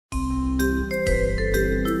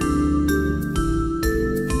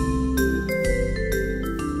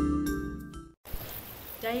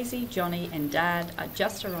Daisy, Johnny and Dad are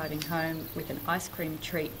just arriving home with an ice cream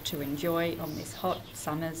treat to enjoy on this hot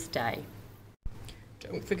summer's day.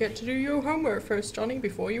 Don't forget to do your homework first, Johnny,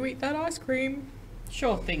 before you eat that ice cream.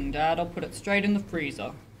 Sure thing, Dad. I'll put it straight in the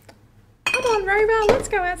freezer. Come on, Rover, let's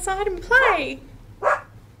go outside and play.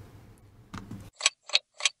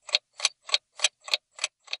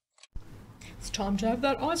 It's time to have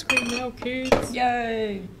that ice cream now, kids.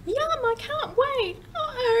 Yay! Yum, I can't wait.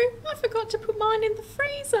 Uh-oh, I forgot to put mine in the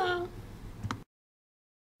freezer.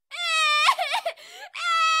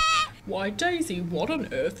 Why, Daisy, what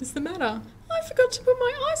on earth is the matter? I forgot to put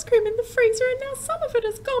my ice cream in the freezer and now some of it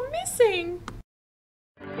has gone missing.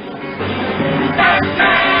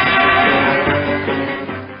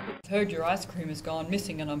 I've heard your ice cream has gone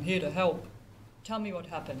missing and I'm here to help. Tell me what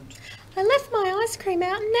happened. I left my ice cream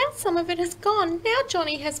out and now some of it has gone. Now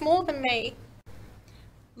Johnny has more than me.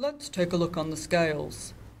 Let's take a look on the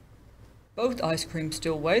scales. Both ice creams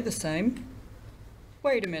still weigh the same.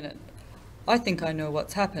 Wait a minute. I think I know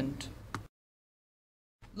what's happened.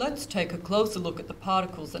 Let's take a closer look at the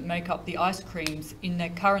particles that make up the ice creams in their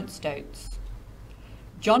current states.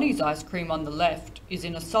 Johnny's ice cream on the left is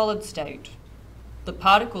in a solid state. The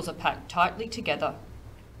particles are packed tightly together.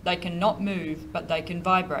 They cannot move, but they can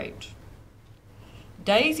vibrate.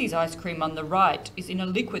 Daisy's ice cream on the right is in a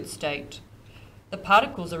liquid state. The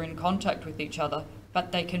particles are in contact with each other,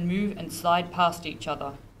 but they can move and slide past each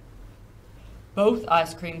other. Both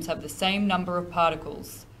ice creams have the same number of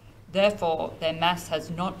particles. Therefore, their mass has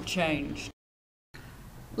not changed.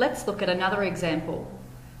 Let's look at another example.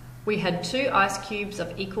 We had 2 ice cubes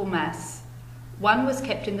of equal mass. One was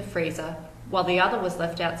kept in the freezer, while the other was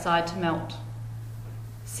left outside to melt.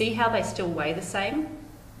 See how they still weigh the same?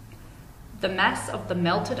 The mass of the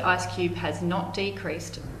melted ice cube has not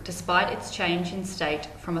decreased despite its change in state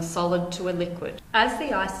from a solid to a liquid. As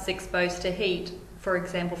the ice is exposed to heat, for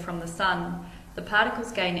example from the sun, the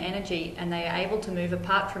particles gain energy and they are able to move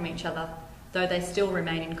apart from each other, though they still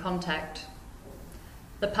remain in contact.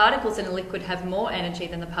 The particles in a liquid have more energy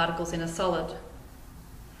than the particles in a solid.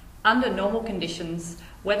 Under normal conditions,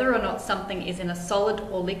 whether or not something is in a solid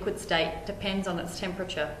or liquid state depends on its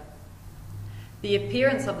temperature. The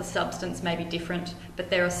appearance of the substance may be different, but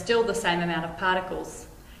there are still the same amount of particles,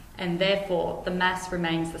 and therefore the mass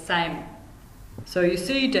remains the same. So you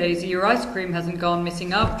see, Daisy, your ice cream hasn't gone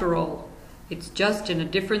missing after all. It's just in a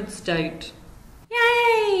different state.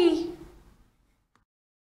 Yay!